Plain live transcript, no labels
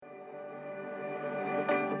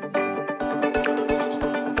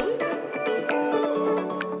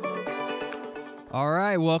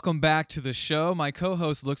right, welcome back to the show. My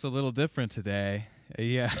co-host looks a little different today.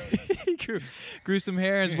 Yeah, he grew some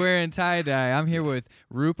hair and is wearing tie-dye. I'm here with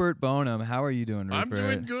Rupert Boneham. How are you doing, Rupert? I'm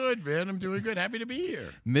doing good, man. I'm doing good. Happy to be here.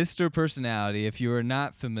 Mr. Personality, if you are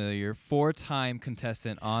not familiar, 4-time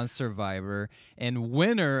contestant on Survivor and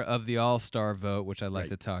winner of the All-Star vote, which I'd like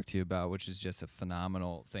to talk to you about, which is just a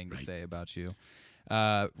phenomenal thing to say about you.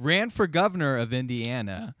 Ran for governor of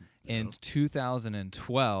Indiana in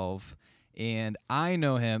 2012. And I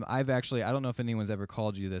know him. I don't know if anyone's ever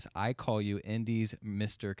called you this. I call you Indy's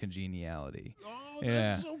Mr. Congeniality. Oh,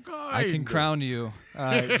 that's so kind. I can crown you.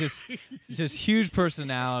 Just huge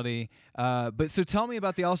personality. But so tell me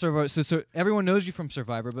about the All-Star vote. So everyone knows you from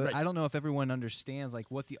Survivor, but I don't know if everyone understands like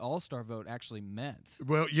what the All-Star vote actually meant.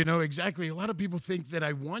 Well, you know exactly. A lot of people think that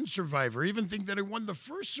I won Survivor, even think that I won the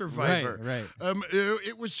first Survivor. Right.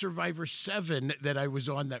 It was Survivor 7 that I was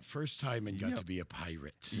on that first time and got to be a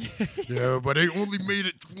pirate. But I only made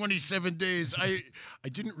it 27 days. I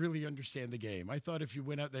didn't really understand the game. I thought if you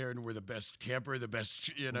went out there and were the best camper, the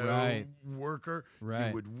best worker,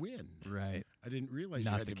 you would win. Right. I didn't realize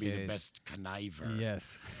Not you had the to be case. the best conniver.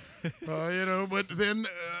 Yes. But then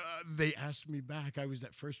they asked me back. I was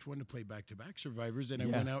that first one to play back-to-back Survivors, and I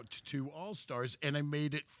went out to All-Stars, and I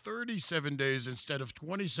made it 37 days instead of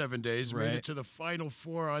 27 days. Made it to the Final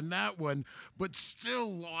Four on that one, but still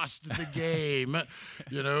lost the game,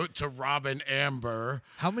 to Robin Amber.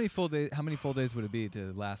 How many full days would it be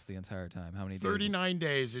to last the entire time? How many days? 39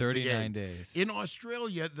 days is 39 the game. days. In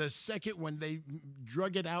Australia, the second one, they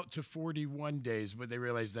drug it out to 41 days, but they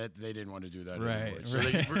realized that they didn't want to do that anymore. So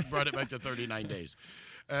they brought it back to 39 days.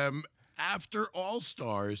 After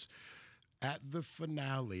All-Stars, at the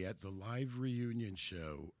finale, at the live reunion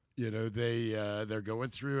show, they're going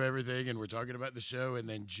through everything, and we're talking about the show, and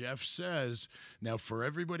then Jeff says, now for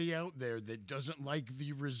everybody out there that doesn't like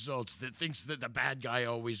the results, that thinks that the bad guy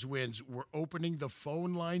always wins, we're opening the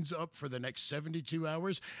phone lines up for the next 72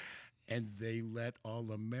 hours, and they let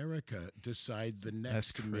All America decide the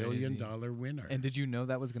next $1 million winner. And did you know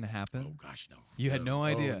that was going to happen? Oh, gosh, no. You had no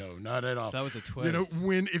idea? Oh, no, not at all. So that was a twist.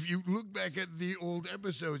 If you look back at the old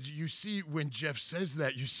episodes, you see when Jeff says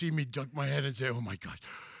that, you see me duck my head and say, oh, my gosh,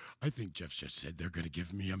 I think Jeff just said they're going to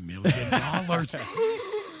give me $1 million.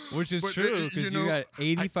 Which is true, because you got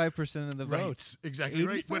 85% of the vote. Right, exactly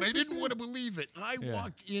right. But I didn't want to believe it. I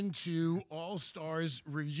walked into All-Stars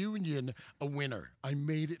reunion a winner. I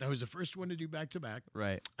made it. I was the first one to do back-to-back.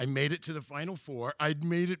 Right. I made it to the Final Four. I'd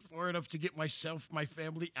made it far enough to get myself, my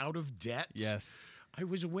family out of debt. Yes. I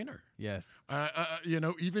was a winner. Yes.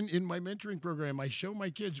 Even in my mentoring program, I show my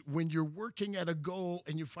kids when you're working at a goal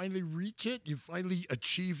and you finally reach it, you finally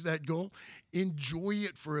achieve that goal, enjoy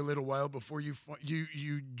it for a little while before you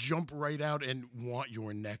jump right out and want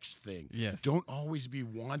your next thing. Yes. Don't always be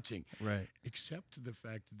wanting. Right. Accept the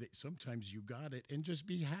fact that sometimes you got it and just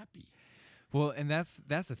be happy. Well, and that's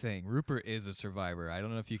the thing. Rupert is a survivor. I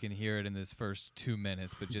don't know if you can hear it in this first 2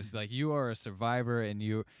 minutes, but just like you are a survivor, and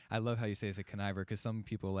I love how you say it's a conniver, because some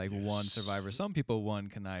people won Survivor, some people won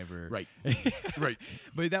conniver. Right. Right.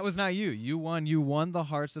 But that was not you. You won the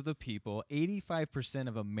hearts of the people. 85%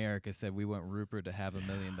 of America said we want Rupert to have $1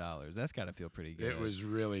 million. That's got to feel pretty good. It was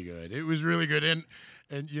really good. It was really good. And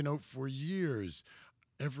for years,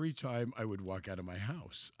 every time I would walk out of my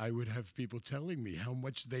house, I would have people telling me how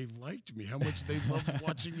much they liked me, how much they loved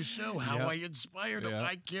watching the show, how I inspired them.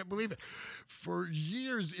 I can't believe it. For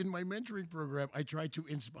years in my mentoring program, I tried to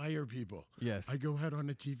inspire people. Yes. I go out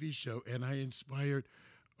on a TV show and I inspired,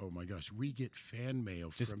 oh my gosh, we get fan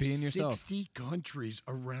mail Just from being yourself. 60 countries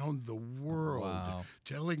around the world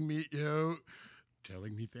telling me,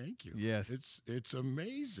 telling me thank you. Yes. It's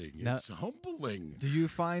amazing. Now, it's humbling. Do you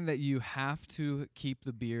find that you have to keep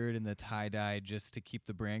the beard and the tie-dye just to keep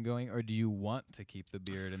the brand going, or do you want to keep the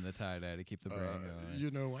beard and the tie-dye to keep the brand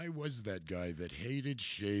going? I was that guy that hated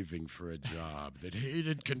shaving for a job, that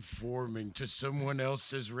hated conforming to someone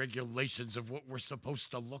else's regulations of what we're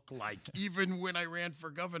supposed to look like. Even when I ran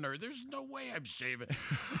for governor, there's no way I'm shaving.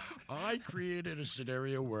 I created a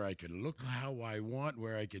scenario where I can look how I want,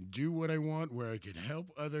 where I can do what I want, where I can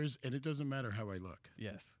help others, and it doesn't matter how I look.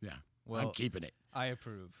 Yes. Yeah. Well, I'm keeping it. I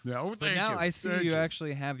approve. No, But thank now you. I see Thank you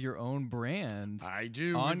actually have your own brand. I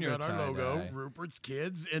do. On We've your got our logo, tie-dye. Rupert's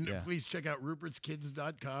Kids. And please check out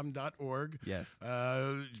rupertskids.com.org. Yes.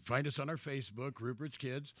 Find us on our Facebook, Rupert's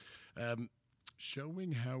Kids.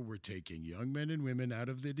 showing how we're taking young men and women out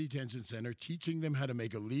of the detention center, teaching them how to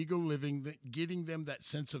make a legal living, getting them that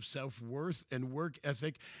sense of self-worth and work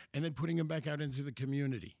ethic, and then putting them back out into the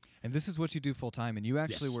community. And this is what you do full time, and you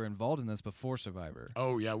actually Yes. were involved in this before Survivor.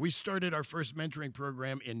 Oh, yeah. We started our first mentoring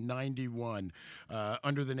program in 91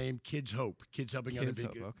 under the name Kids Hope. Kids helping Kids other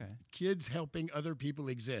Hope, people. okay. Kids helping other people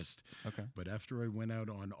exist. Okay. But after I went out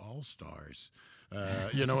on All Stars, I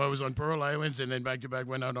was on Pearl Islands and then back to back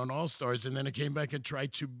went out on All Stars. And then I came back and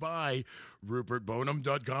tried to buy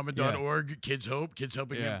rupertbonham.com and .org, Kids Hope, Kids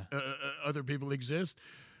Helping Other People Exist.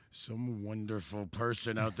 Some wonderful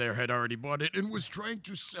person out there had already bought it and was trying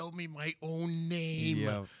to sell me my own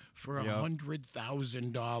name for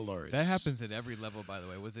 $100,000. That happens at every level, by the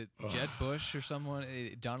way. Was it Jed Bush or someone?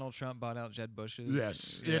 Donald Trump bought out Jed Bush's?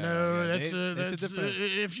 Yes. That's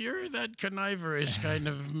If you're that conniverish kind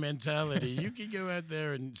of mentality, you can go out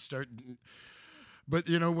there and start. But,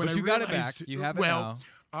 when but I you realized, got it back. You have it now.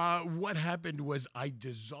 What happened was I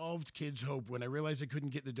dissolved Kids Hope when I realized I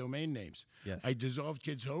couldn't get the domain names. Yes. I dissolved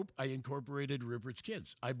Kids Hope. I incorporated Rupert's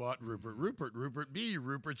Kids. I bought Rupert B,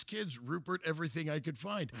 Rupert's Kids, Rupert everything I could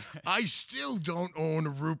find. I still don't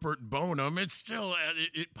own Rupert Bonham. It's still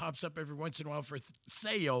it pops up every once in a while for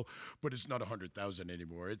sale, but it's not 100,000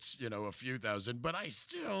 anymore. It's a few thousand. But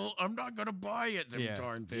I'm not gonna buy it. Them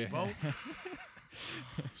darn people.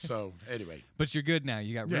 So anyway, but you're good now.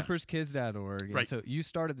 You got rupertskids.org. And right. So you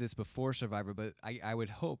started this before Survivor, but I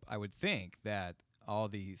would think that all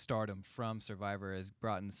the stardom from Survivor has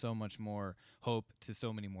brought in so much more hope to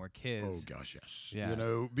so many more kids. Oh gosh, yes. Yeah.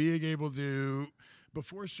 Being able to,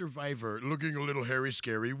 before Survivor, looking a little hairy,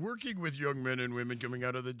 scary, working with young men and women coming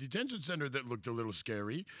out of the detention center that looked a little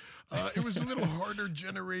scary, it was a little harder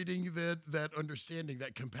generating that understanding,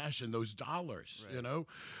 that compassion, those dollars,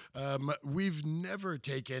 Right. We've never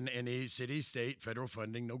taken any city, state, federal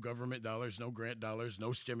funding, no government dollars, no grant dollars,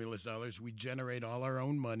 no stimulus dollars. We generate all our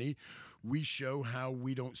own money. We show how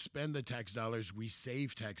we don't spend the tax dollars. We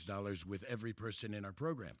save tax dollars with every person in our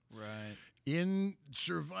program. Right. In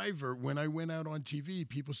Survivor, when I went out on TV,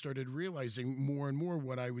 people started realizing more and more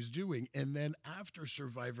what I was doing. And then after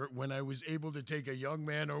Survivor, when I was able to take a young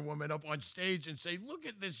man or woman up on stage and say, look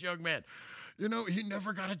at this young man. He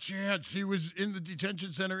never got a chance. He was in the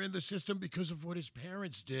detention center in the system because of what his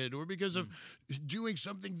parents did or because of doing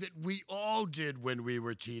something that we all did when we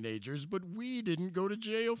were teenagers, but we didn't go to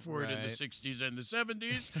jail for it in the 60s and the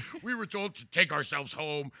 70s. We were told to take ourselves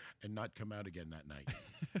home and not come out again that night.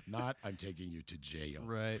 Not, I'm taking you to jail.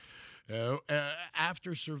 Right.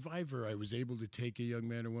 After Survivor, I was able to take a young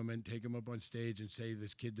man or woman, take him up on stage and say,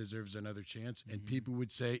 this kid deserves another chance. And people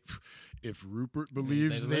would say, if Rupert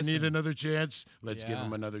believes they need another chance, let's give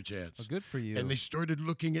him another chance. Well, good for you. And they started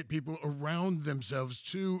looking at people around themselves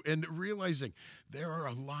too and realizing there are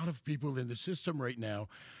a lot of people in the system right now,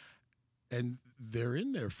 and they're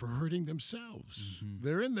in there for hurting themselves. Mm-hmm.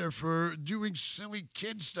 They're in there for doing silly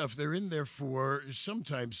kid stuff. They're in there for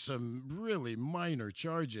sometimes some really minor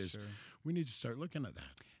charges. Sure. We need to start looking at that.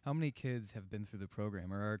 How many kids have been through the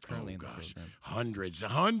program or are currently in the program?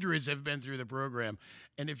 Hundreds have been through the program.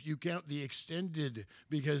 And if you count the extended,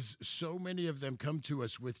 because so many of them come to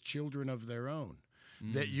us with children of their own,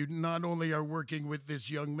 that you not only are working with this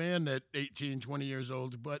young man at 18, 20 years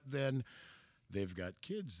old, but then they've got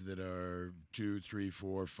kids that are 2, 3,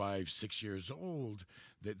 4, 5, 6 years old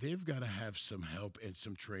that they've got to have some help and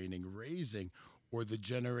some training raising, or the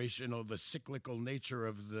cyclical nature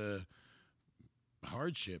of the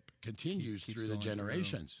hardship continues Keeps through the going through.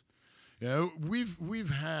 generations. We've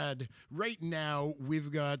had right now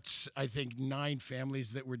we've got I think 9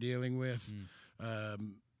 families that we're dealing with.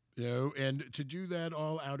 And to do that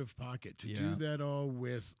all out of pocket, to do that all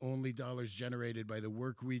with only dollars generated by the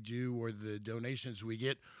work we do or the donations we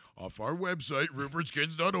get off our website,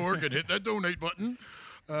 rupertskids.org, and hit that donate button.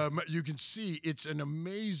 You can see it's an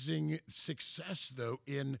amazing success, though,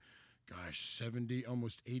 in, 70,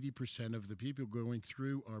 almost 80% of the people going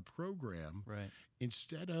through our program, Right.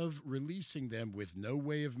 instead of releasing them with no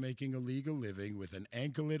way of making a legal living, with an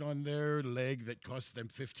anklet on their leg that costs them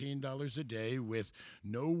 $15 a day, with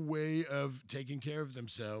no way of taking care of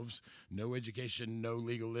themselves, no education, no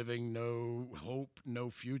legal living, no hope, no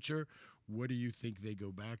future, what do you think they go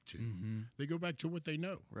back to? They go back to what they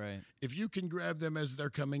know. Right. If you can grab them as they're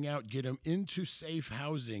coming out, get them into safe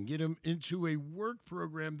housing, get them into a work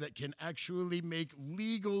program that can actually make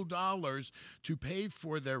legal dollars to pay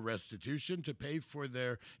for their restitution, to pay for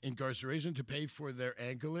their incarceration, to pay for their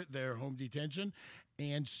anklet, their home detention,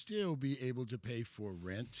 and still be able to pay for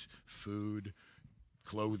rent, food,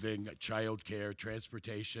 clothing, childcare,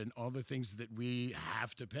 transportation, all the things that we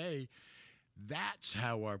have to pay. That's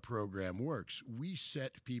how our program works. We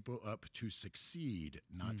set people up to succeed,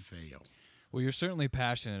 not fail. Well, you're certainly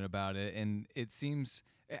passionate about it, and it seems.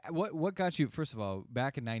 What got you, first of all,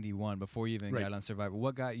 back in '91, before you even got on Survivor,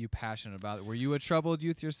 what got you passionate about it? Were you a troubled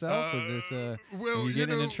youth yourself? Was this were you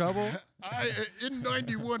getting in trouble? In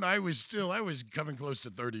 '91, I was coming close to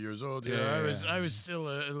 30 years old. I was still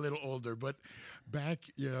a little older, but back,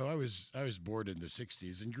 I was born in the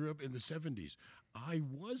 '60s and grew up in the '70s. I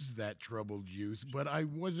was that troubled youth, but I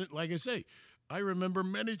wasn't, like I say, I remember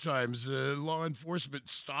many times law enforcement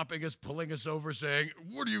stopping us, pulling us over, saying,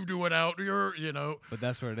 "What are you doing out here?" But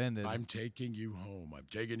that's where it ended. I'm taking you home. I'm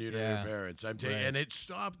taking you to your parents. And it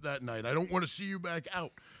stopped that night. I don't want to see you back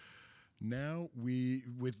out. Now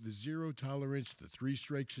with the zero tolerance, the 3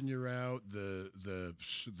 strikes and you're out, the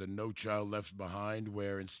no child left behind,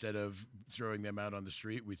 where instead of throwing them out on the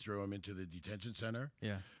street, we throw them into the detention center.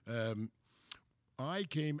 Yeah. I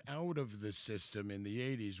came out of the system in the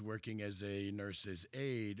 80s working as a nurse's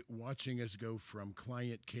aide, watching us go from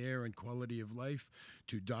client care and quality of life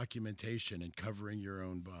to documentation and covering your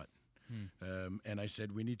own butt. And I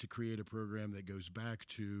said, we need to create a program that goes back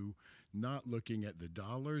to not looking at the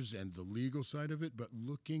dollars and the legal side of it, but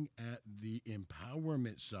looking at the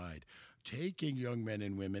empowerment side, taking young men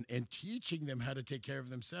and women and teaching them how to take care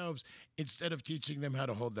of themselves instead of teaching them how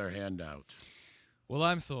to hold their hand out. Well,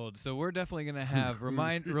 I'm sold. So we're definitely going to have,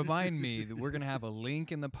 remind me that we're going to have a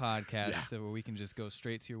link in the podcast so where we can just go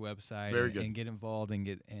straight to your website and get involved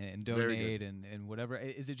and donate and whatever.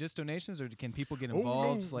 Is it just donations, or can people get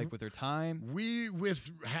involved like with their time? With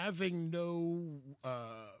having no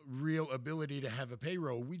real ability to have a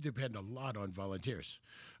payroll, we depend a lot on volunteers.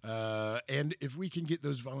 And if we can get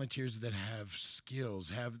those volunteers that have skills,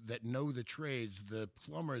 that know the trades, the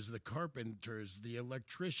plumbers, the carpenters, the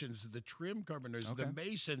electricians, the trim carpenters, the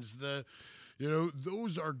masons,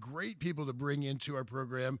 those are great people to bring into our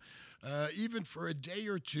program, even for a day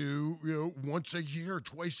or two, once a year,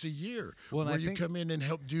 twice a year, where you come in and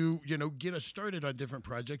help get us started on different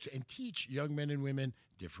projects and teach young men and women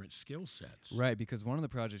different skill sets. Right, because one of the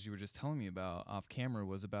projects you were just telling me about off camera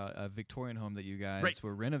was about a Victorian home that you guys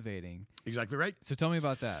were renovating. Exactly right. So tell me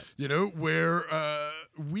about that. Where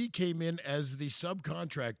we came in as the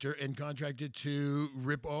subcontractor and contracted to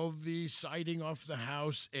rip all the siding off the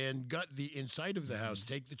house and gut the inside of the house,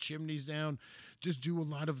 take the chimneys down, just do a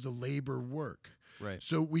lot of the labor work. Right.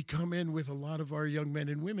 So we come in with a lot of our young men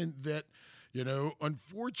and women that,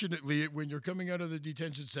 unfortunately, when you're coming out of the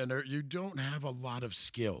detention center, you don't have a lot of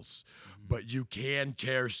skills, but you can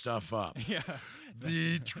tear stuff up. Yeah.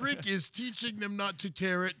 The trick is teaching them not to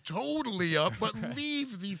tear it totally up, but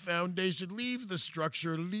leave the foundation, leave the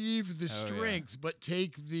structure, leave the strength, but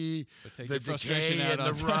take the decay and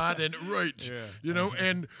the rot and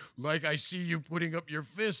and like I see you putting up your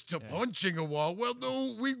fist to punching a wall. Well,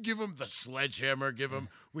 no, we give them the sledgehammer,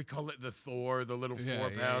 we call it the Thor, the little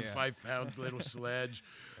 4-pound, 5-pound little sledge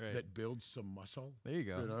that builds some muscle. There you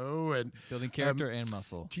go. And building character and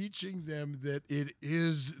muscle. Teaching them that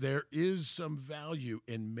there is some value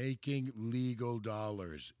in making legal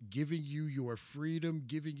dollars, giving you your freedom,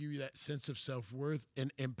 giving you that sense of self-worth,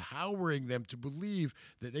 and empowering them to believe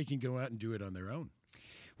that they can go out and do it on their own.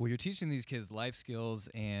 Well, you're teaching these kids life skills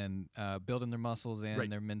and building their muscles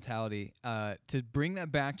and their mentality to bring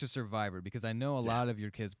that back to Survivor, because I know a lot of your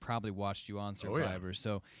kids probably watched you on Survivor.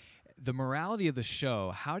 So the morality of the show,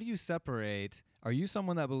 how do you separate? Are you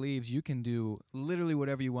someone that believes you can do literally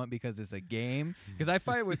whatever you want because it's a game? Because I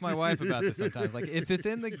fight with my wife about this sometimes. Like, if it's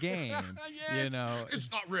in the game, it's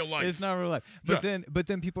not real life. It's not real life. But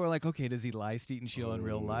then people are like, okay, does he lie, Steet and Sheila in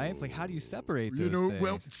real life? Like, how do you separate those things?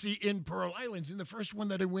 Well, see, in Pearl Islands, in the first one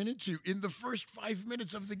that I went into, in the first 5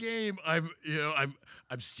 minutes of the game, I'm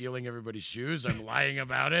stealing everybody's shoes. I'm lying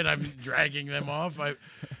about it. I'm dragging them off.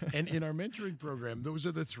 And in our mentoring program, those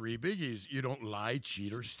are the 3 biggies. You don't lie,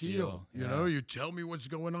 cheat, or steal. You tell me what's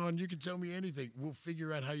going on. You can tell me anything. We'll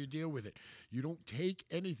figure out how you deal with it. You don't take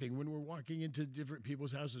anything. When we're walking into different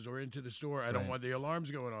people's houses or into the store, I don't want the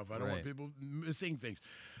alarms going off. I don't want people missing things.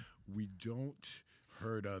 We don't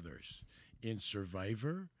hurt others. In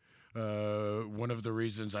Survivor, one of the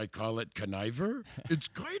reasons I call it conniver, it's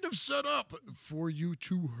kind of set up for you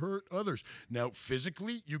to hurt others. Now,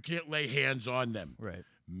 physically, you can't lay hands on them. Right.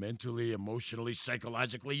 mentally, emotionally,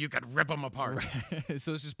 psychologically, you could rip them apart. Right.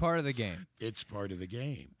 So it's just part of the game. It's part of the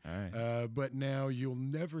game. All right. But now you'll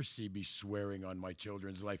never see me swearing on my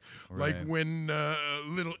children's life. Right. Like when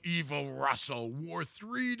little evil Russell wore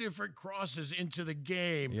 3 different crosses into the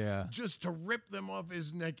game just to rip them off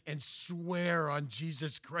his neck and swear on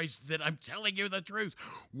Jesus Christ that I'm telling you the truth.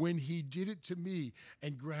 When he did it to me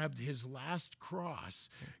and grabbed his last cross,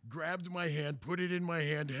 grabbed my hand, put it in my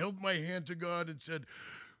hand, held my hand to God and said,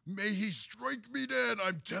 "May he strike me dead.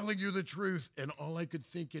 I'm telling you the truth." And all I could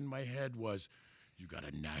think in my head was, you got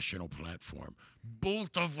a national platform,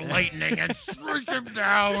 bolt of lightning, and strike him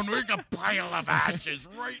down like a pile of ashes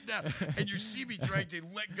right now. And you see me trying to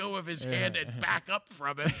let go of his hand and back up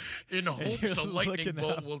from him in hopes a lightning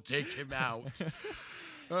bolt will take him out.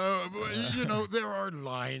 You know, there are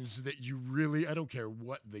lines that you really, I don't care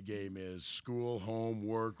what the game is, school, home,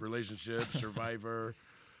 work, relationship, Survivor.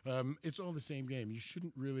 It's all the same game. You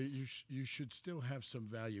shouldn't really. You should still have some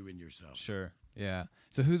value in yourself. Sure. Yeah.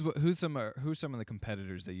 So who's some of the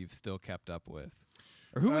competitors that you've still kept up with,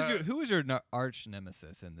 or who was your arch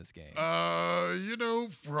nemesis in this game? You know,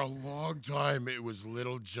 for a long time it was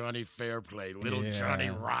little Johnny Fairplay, little Johnny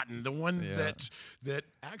Rotten, the one that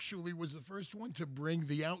actually was the first one to bring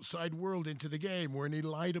the outside world into the game, when he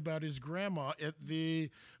lied about his grandma at the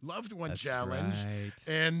loved one challenge,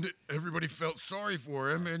 and everybody felt sorry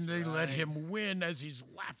for him, and they let him win as he's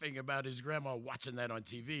laughing about his grandma watching that on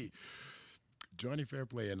TV. Johnny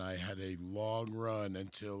Fairplay and I had a long run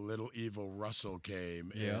until little evil Russell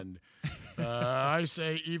came, and I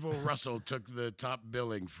say evil Russell took the top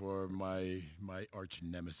billing for my arch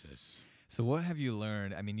nemesis. So what have you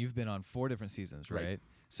learned? I mean, you've been on 4 different seasons, right?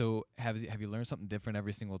 So have you learned something different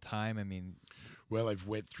every single time? I mean, well, I've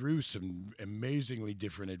went through some amazingly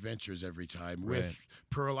different adventures every time. With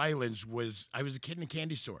Pearl Islands, I was a kid in a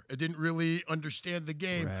candy store. I didn't really understand the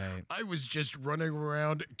game. I was just running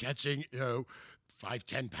around catching,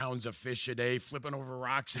 5-10 pounds of fish a day, flipping over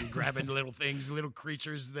rocks and grabbing little things, little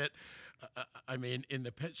creatures that, I mean, in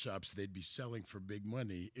the pet shops, they'd be selling for big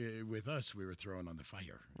money. With us, we were throwing on the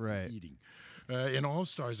fire, eating. In All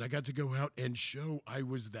Stars, I got to go out and show I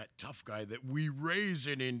was that tough guy that we raise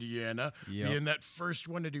in Indiana, being that first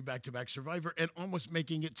one to do back-to-back Survivor and almost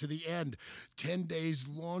making it to the end 10 days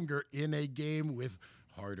longer in a game with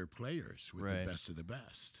harder players, with the best of the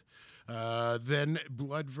best. Then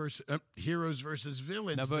Heroes versus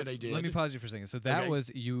Villains that I did. Let me pause you for a second. So that was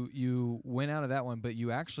you went out of that one, but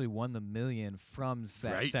you actually won the $1 million from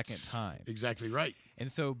that second time. Exactly right.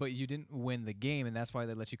 And so, but you didn't win the game, and that's why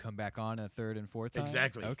they let you come back on a 3rd and 4th time?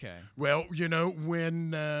 Exactly. Okay. Well, you know, when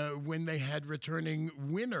they had returning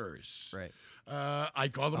winners. I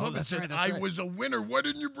called them up and said, I was a winner. Why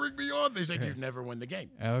didn't you bring me on? They said, you've never won the game.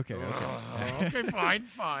 Okay. Okay,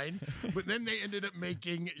 fine. But then they ended up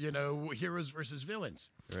making, Heroes versus Villains.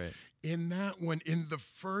 In that one, in the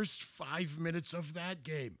first 5 minutes of that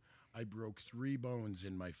game, I broke 3 bones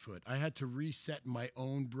in my foot. I had to reset my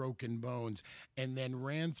own broken bones, and then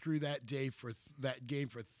ran through that game for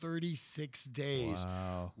 36 days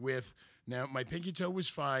with. Now, my pinky toe was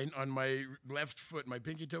fine on my left foot. My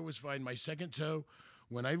pinky toe was fine. My second toe,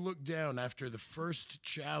 when I looked down after the first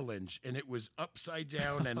challenge, and it was upside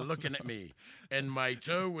down and looking at me, and my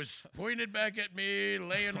toe was pointed back at me,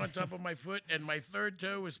 laying on top of my foot, and my third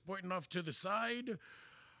toe was pointing off to the side.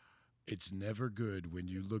 It's never good when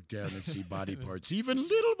you look down and see body parts, even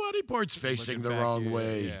little body parts facing the wrong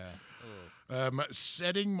way.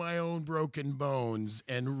 Setting my own broken bones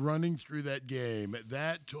and running through that game,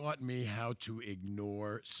 that taught me how to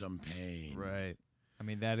ignore some pain. I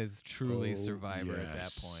mean, that is truly Survivor at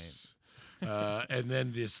that point. And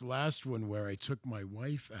then this last one where I took my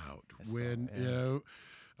wife out in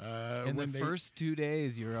the first 2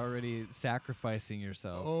 days, you're already sacrificing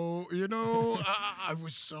yourself. I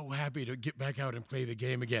was so happy to get back out and play the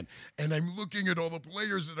game again. And I'm looking at all the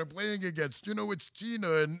players that I'm playing against. It's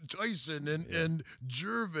Tina and Tyson and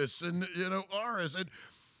Jervis and, Aris and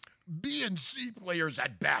B and C players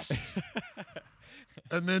at best.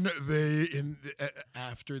 And then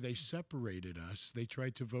after they separated us, they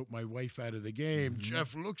tried to vote my wife out of the game.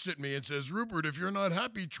 Jeff looks at me and says, "Rupert, if you're not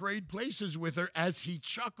happy, trade places with her," as he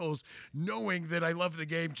chuckles, knowing that I love the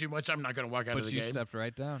game too much. I'm not going to walk out of the game. But you stepped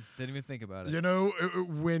right down. Didn't even think about it.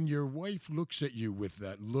 When your wife looks at you with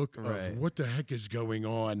that look of, what the heck is going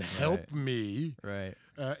on? Help me.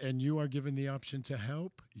 And you are given the option to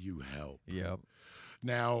help, you help.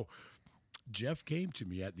 Now, Jeff came to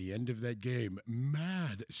me at the end of that game,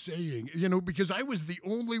 mad, saying, because I was the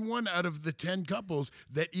only one out of the 10 couples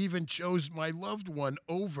that even chose my loved one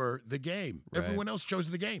over the game. Everyone else chose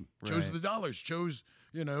the game, chose the dollars, chose,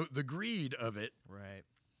 the greed of it.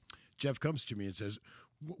 Jeff comes to me and says,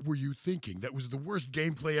 "What were you thinking? That was the worst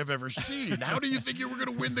gameplay I've ever seen. How do you think you were going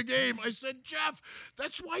to win the game?" I said, "Jeff,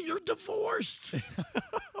 that's why you're divorced.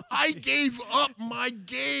 I gave up my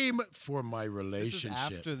game for my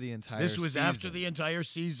relationship." This was after the entire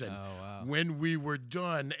season. Oh, wow. When we were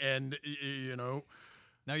done, and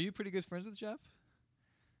Now, are you pretty good friends with Jeff?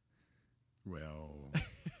 Well,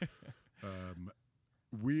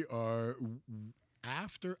 we are.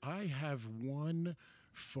 After I have one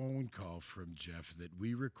phone call from Jeff that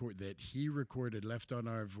he recorded, left on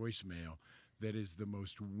our voicemail, that is the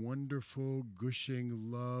most wonderful,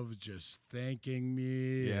 gushing love, just thanking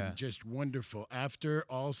me, and just wonderful. After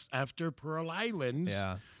Pearl Islands,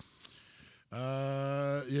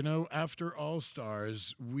 after All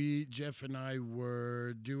Stars, Jeff and I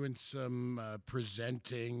were doing some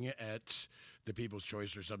presenting at the People's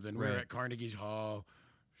Choice or something. Right. We were at Carnegie Hall.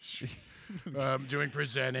 Doing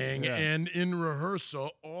presenting, and in rehearsal,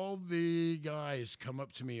 all the guys come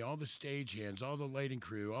up to me, all the stagehands, all the lighting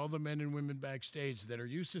crew, all the men and women backstage that are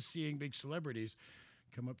used to seeing big celebrities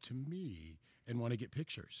come up to me and want to get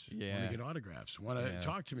pictures, want to get autographs, want to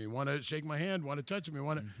talk to me, want to shake my hand, want to touch me,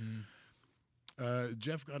 want to.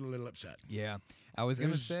 Jeff got a little upset. Yeah. I was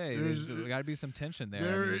going to say, there's got to be some tension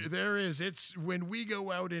there. There is. It's when we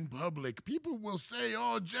go out in public, people will say,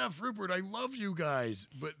 "Oh, Jeff, Rupert, I love you guys,"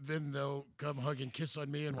 but then they'll come hug and kiss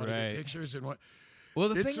on me and want to get pictures and what. Well,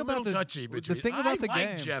 the it's thing a about little touchy between. The thing about the like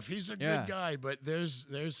game, Jeff, he's a good guy, but there's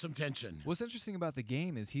some tension. What's interesting about the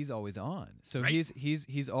game is he's always on. So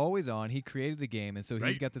he's always on. He created the game, and so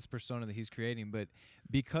he's got this persona that he's creating. But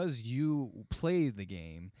because you play the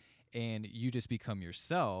game and you just become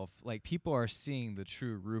yourself, like, people are seeing the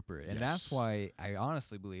true Rupert. And that's why I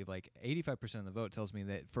honestly believe, like, 85% of the vote tells me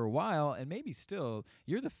that for a while, and maybe still,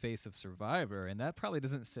 you're the face of Survivor, and that probably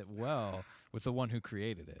doesn't sit well with the one who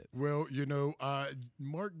created it. Well,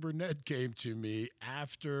 Mark Burnett came to me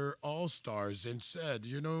after All Stars and said,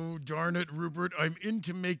 "Darn it, Rupert, I'm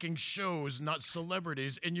into making shows, not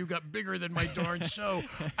celebrities, and you got bigger than my darn show.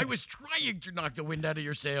 I was trying to knock the wind out of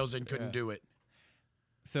your sails and couldn't do it."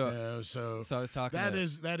 So I was talking.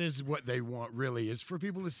 That is what they want, really, is for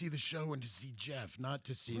people to see the show and to see Jeff, not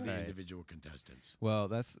to see the individual contestants. Well,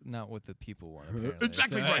 that's not what the people want. Apparently.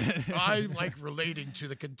 Exactly right. I like relating to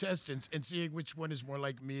the contestants and seeing which one is more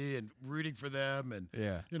like me and rooting for them and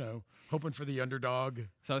hoping for the underdog.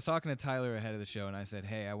 So I was talking to Tyler ahead of the show, and I said,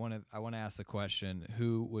 "Hey, I want to ask the question: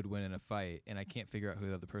 who would win in a fight?" And I can't figure out who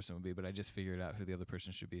the other person would be, but I just figured out who the other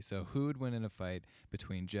person should be. So who would win in a fight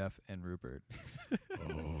between Jeff and Rupert?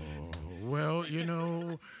 Well,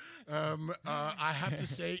 I have to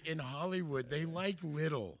say, in Hollywood, they like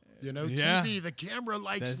little. TV, the camera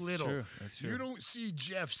likes little. True. That's true. You don't see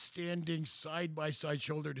Jeff standing side by side,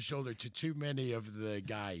 shoulder to shoulder to too many of the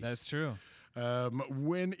guys. That's true.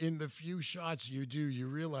 When in the few shots you do, you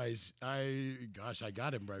realize, I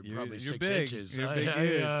got him by probably you're 6 big. inches. You're a big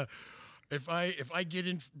dude. If I get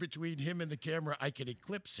in between him and the camera, I can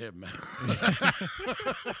eclipse him.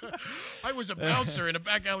 I was a bouncer in a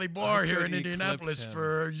back alley bar here in Indianapolis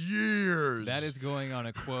for years. That is going on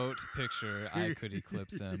a quote picture. I could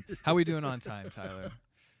eclipse him. How we doing on time, Tyler?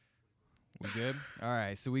 We good? All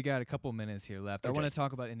right, so we got a couple minutes here left. I want to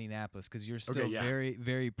talk about Indianapolis because you're still very,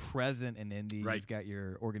 very present in Indy. Right. You've got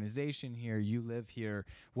your organization here. You live here.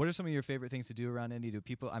 What are some of your favorite things to do around Indy? Do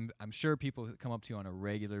people? I'm sure people come up to you on a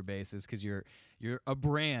regular basis because you're a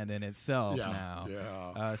brand in itself now.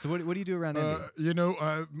 Yeah. So what do you do around Indy?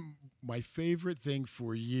 My favorite thing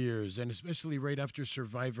for years, and especially right after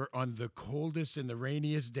Survivor, on the coldest and the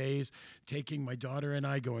rainiest days, taking my daughter and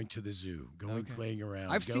I going to the zoo, playing around.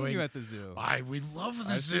 I've seen you at the zoo. We love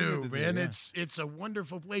the zoo, man. It's a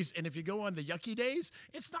wonderful place, and if you go on the yucky days,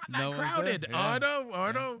 it's not that crowded. I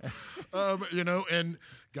know. And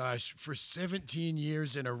gosh, for 17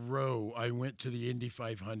 years in a row, I went to the Indy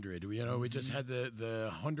 500. We just had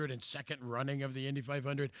the 102nd running of the Indy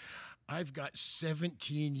 500. I've got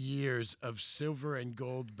 17 years of silver and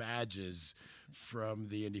gold badges from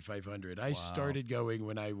the Indy 500. I started going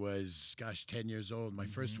when I was, 10 years old. My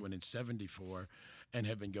first one in 74, and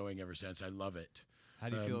have been going ever since. I love it. How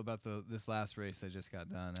do you feel about this last race that just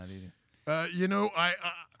got done? How do you?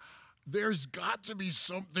 There's got to be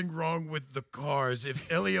something wrong with the cars.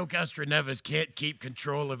 If Elio Castroneves can't keep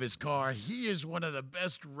control of his car, he is one of the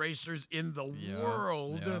best racers in the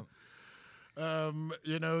world. Yep.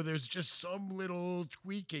 There's just some little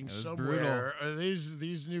tweaking somewhere.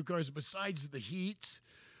 These new cars, besides the heat,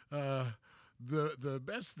 The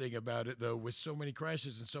best thing about it, though, with so many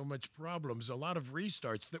crashes and so much problems, a lot of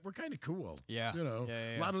restarts that were kind of cool. Yeah. You know,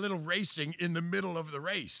 Yeah. a lot of little racing in the middle of the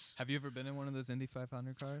race. Have you ever been in one of those Indy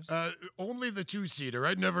 500 cars? Only the two-seater.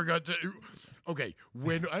 I never got to. Okay,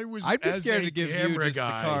 when I was I'd be as scared a to give camera you just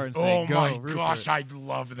guy, the car and say, oh "Go, my Rupert." gosh, I'd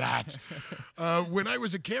love that. When I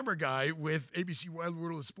was a camera guy with ABC Wild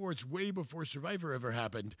World of Sports, way before Survivor ever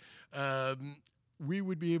happened, we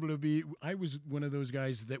would be able to be. I was one of those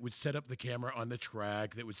guys that would set up the camera on the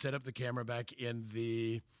track, that would set up the camera back in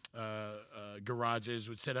the garages,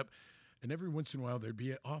 would set up. And every once in a while, there'd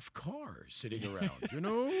be an off car sitting around, you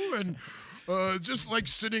know? And just like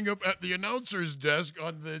sitting up at the announcer's desk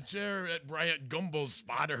on the chair at Bryant Gumbel's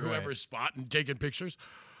spot or whoever's spot and taking pictures.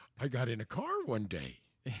 I got in a car one day.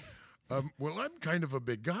 Well, I'm kind of a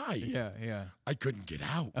big guy. Yeah. I couldn't get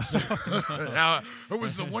out. It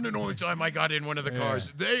was the one and only time I got in one of the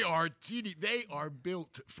cars. They are teeny. They are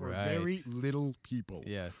built for very little people.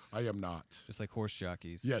 Yes. I am not. Just like horse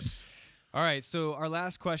jockeys. Yes. All right, so our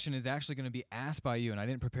last question is actually going to be asked by you, and I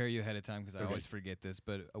didn't prepare you ahead of time because I always forget this,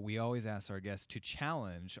 but we always ask our guests to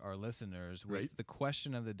challenge our listeners with the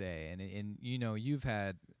question of the day. And you know, you've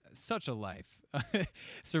had such a life.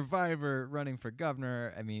 Survivor, running for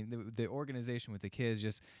governor, I mean, the organization with the kids,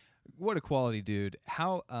 just what a quality dude.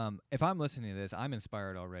 How, if I'm listening to this, I'm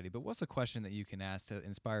inspired already, but what's a question that you can ask to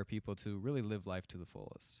inspire people to really live life to the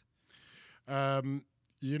fullest?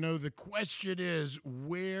 You know, the question is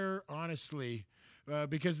where, honestly,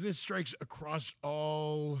 because this strikes across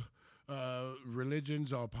all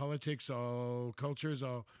religions, all politics, all cultures,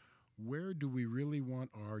 where do we really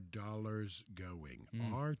want our dollars going?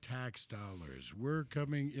 Our tax dollars. We're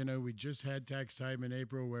coming, you know, we just had tax time in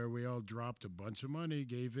April where we all dropped a bunch of money,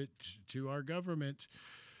 gave it to our government.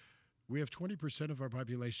 We have 20% of our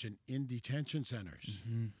population in detention centers.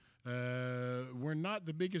 We're not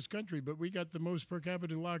the biggest country, but we got the most per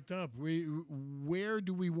capita locked up. Where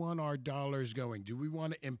do we want our dollars going? Do we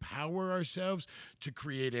want to empower ourselves to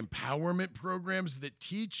create empowerment programs that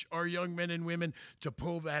teach our young men and women to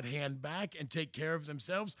pull that hand back and take care of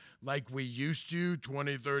themselves like we used to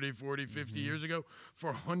 20, 30, 40, 50 years ago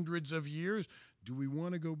for hundreds of years? Do we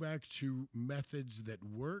want to go back to methods that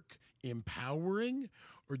work, empowering,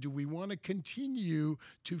 or do we want to continue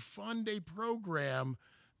to fund a program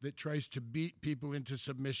that tries to beat people into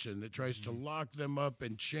submission, that tries to lock them up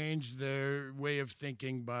and change their way of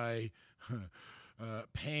thinking by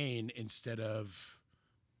pain instead of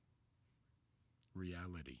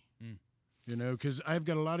reality? You know, because I've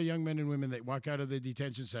got a lot of young men and women that walk out of the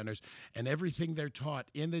detention centers, and everything they're taught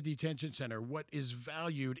in the detention center, what is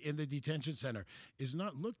valued in the detention center, is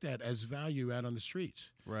not looked at as value out on the streets.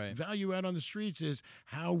 Right. Value out on the streets is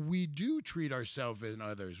how we do treat ourselves and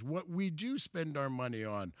others, what we do spend our money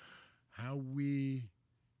on, how we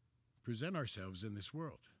present ourselves in this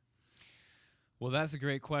world. Well, that's a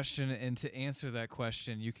great question, and to answer that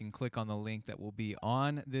question, you can click on the link that will be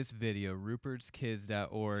on this video,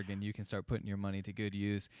 rupertskids.org, and you can start putting your money to good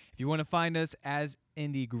use. If you want to find us as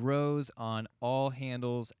Indy Grows on all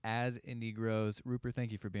handles, as Indy Grows. Rupert,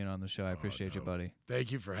 thank you for being on the show. I appreciate you, buddy.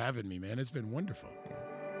 Thank you for having me, man. It's been wonderful.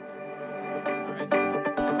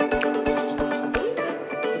 Yeah.